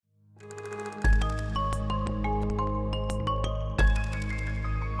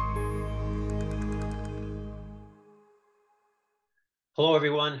Hello,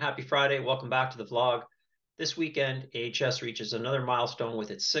 everyone. Happy Friday. Welcome back to the vlog. This weekend, AHS reaches another milestone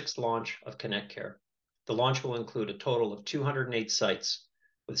with its sixth launch of Connect Care. The launch will include a total of 208 sites,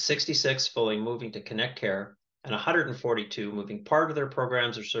 with 66 fully moving to Connect Care and 142 moving part of their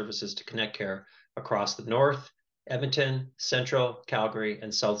programs or services to Connect Care across the North, Edmonton, Central, Calgary,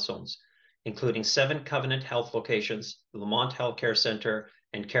 and South zones, including 7 Covenant Health locations, the Lamont Healthcare Centre,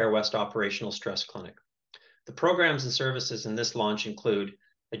 and Care West Operational Stress Clinic. The programs and services in this launch include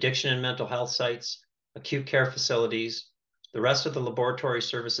addiction and mental health sites, acute care facilities, the rest of the laboratory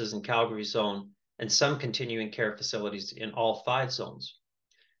services in Calgary zone, and some continuing care facilities in all 5 zones.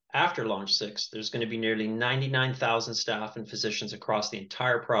 After Launch 6, there's going to be nearly 99,000 staff and physicians across the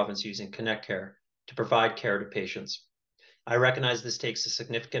entire province using Connect Care to provide care to patients. I recognize this takes a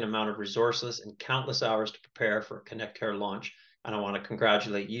significant amount of resources and countless hours to prepare for a Connect Care launch, and I want to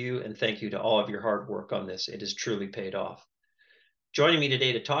congratulate you and thank you to all of your hard work on this. It has truly paid off. Joining me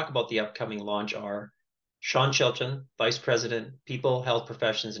today to talk about the upcoming launch are Sean Chilton, Vice President, People, Health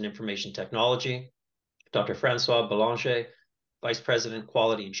Professions, and Information Technology, Dr. Francois Belanger, Vice President,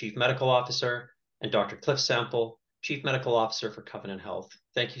 Quality and Chief Medical Officer, and Dr. Cliff Sample, Chief Medical Officer for Covenant Health.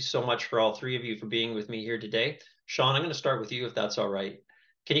 Thank you so much for all 3 of you for being with me here today. Sean, I'm going to start with you if that's all right.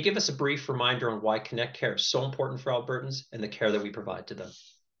 Can you give us a brief reminder on why Connect Care is so important for Albertans and the care that we provide to them?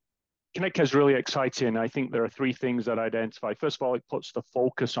 Connect Care is really exciting. I think there are 3 things that I identify. First of all, it puts the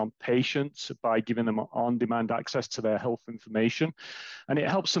focus on patients by giving them on-demand access to their health information, and it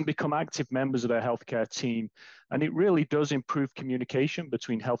helps them become active members of their healthcare team. And it really does improve communication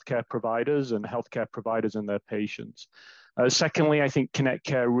between healthcare providers and their patients. Secondly, I think Connect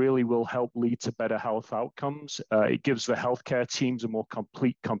Care really will help lead to better health outcomes. It gives the healthcare teams a more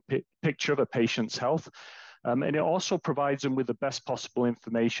complete picture of a patient's health. And it also provides them with the best possible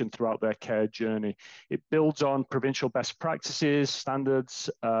information throughout their care journey. It builds on provincial best practices,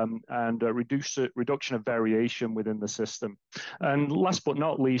 standards, and a reduction of variation within the system. And last but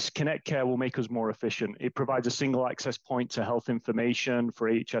not least, Connect Care will make us more efficient. It provides a single access point to health information for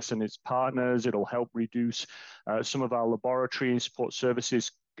AHS and its partners. It'll help reduce some of our laboratory and support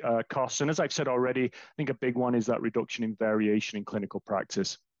services costs. And as I've said already, I think a big one is that reduction in variation in clinical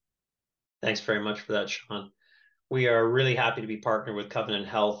practice. Thanks very much for that, Sean. We are really happy to be partnered with Covenant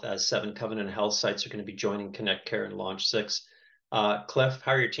Health, as 7 Covenant Health sites are going to be joining Connect Care in Launch 6. Cliff,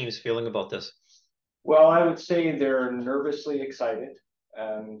 how are your teams feeling about this? Well, I would say they're nervously excited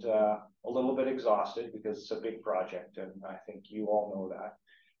and a little bit exhausted because it's a big project, and I think you all know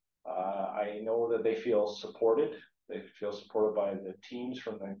that. I know that they feel supported. They feel supported by the teams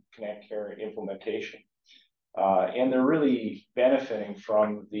from the Connect Care implementation. And they're really benefiting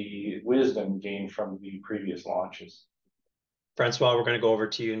from the wisdom gained from the previous launches. Francois, we're going to go over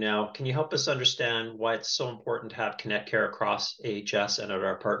to you now. Can you help us understand why it's so important to have Connect Care across AHS and at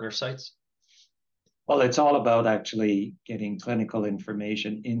our partner sites? Well, it's all about actually getting clinical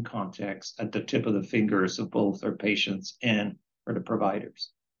information in context at the tip of the fingers of both our patients and for the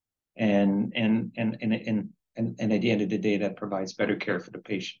providers. And at the end of the day, that provides better care for the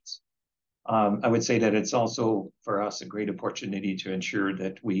patients. I would say that it's also for us a great opportunity to ensure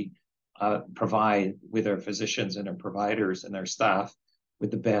that we provide with our physicians and our providers and our staff with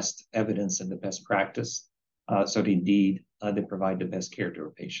the best evidence and the best practice, so that indeed they provide the best care to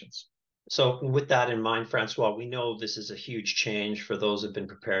our patients. So with that in mind, Francois, we know this is a huge change for those who've been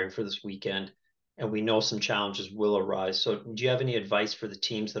preparing for this weekend, and we know some challenges will arise. So do you have any advice for the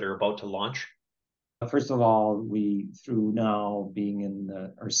teams that are about to launch? First of all, through now being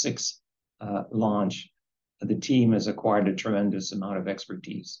in our 6th launch, the team has acquired a tremendous amount of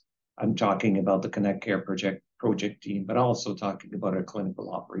expertise. I'm talking about the Connect Care project team, but also talking about our clinical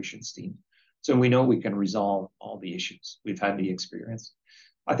operations team. So we know we can resolve all the issues. We've had the experience.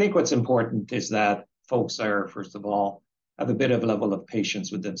 I think what's important is that folks are, first of all, have a bit of a level of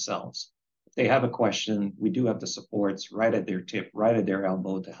patience with themselves. If they have a question, we do have the supports right at their tip, right at their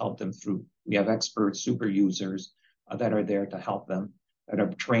elbow to help them through. We have experts, super users that are there to help them, that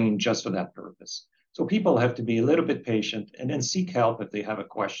are trained just for that purpose. So people have to be a little bit patient and then seek help if they have a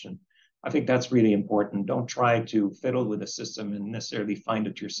question. I think that's really important. Don't try to fiddle with the system and necessarily find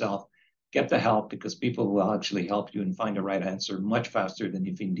it yourself. Get the help, because people will actually help you and find the right answer much faster than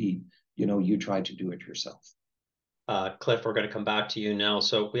if indeed, you try to do it yourself. Cliff, we're going to come back to you now.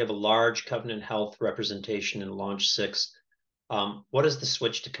 So we have a large Covenant Health representation in Launch 6. What is the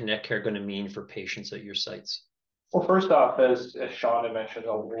switch to Connect Care going to mean for patients at your sites? Well, first off, as Sean had mentioned,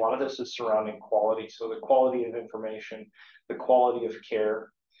 a lot of this is surrounding quality. So the quality of information, the quality of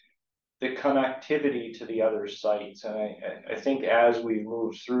care. the connectivity to the other sites. And I think as we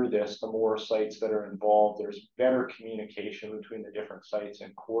move through this, the more sites that are involved, there's better communication between the different sites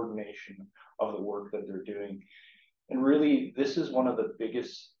and coordination of the work that they're doing. And really, this is one of the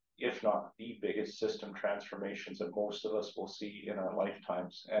biggest, if not the biggest, system transformations that most of us will see in our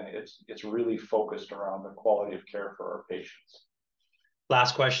lifetimes. And it's really focused around the quality of care for our patients.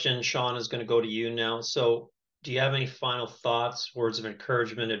 Last question, Sean, is going to go to you now. So do you have any final thoughts, words of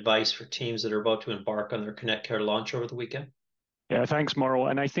encouragement, advice for teams that are about to embark on their Connect Care launch over the weekend? Yeah, thanks, Mauro.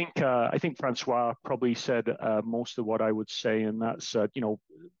 And I think Francois probably said most of what I would say, and that's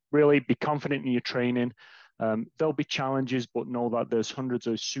really be confident in your training. There'll be challenges, but know that there's hundreds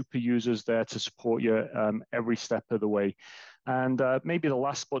of super users there to support you every step of the way. And maybe the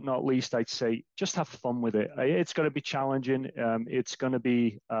last but not least, I'd say just have fun with it. It's going to be challenging.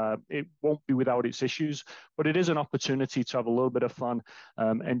 It won't be without its issues, but it is an opportunity to have a little bit of fun,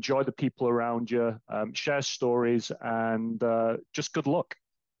 enjoy the people around you, share stories, and just good luck.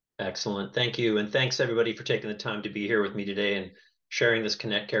 Excellent. Thank you. And thanks everybody for taking the time to be here with me today and sharing this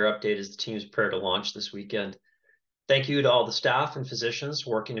Connect Care update as the team's prepare to launch this weekend. Thank you to all the staff and physicians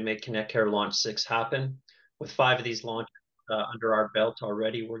working to make Connect Care Launch 6 happen. With 5 of these launches under our belt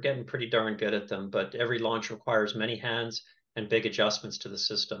already, we're getting pretty darn good at them, but every launch requires many hands and big adjustments to the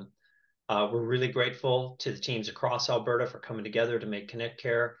system. We're really grateful to the teams across Alberta for coming together to make Connect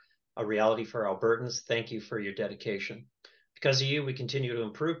Care a reality for Albertans. Thank you for your dedication. Because of you, we continue to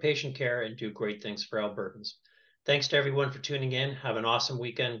improve patient care and do great things for Albertans. Thanks to everyone for tuning in. Have an awesome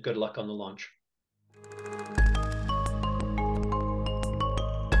weekend. Good luck on the launch.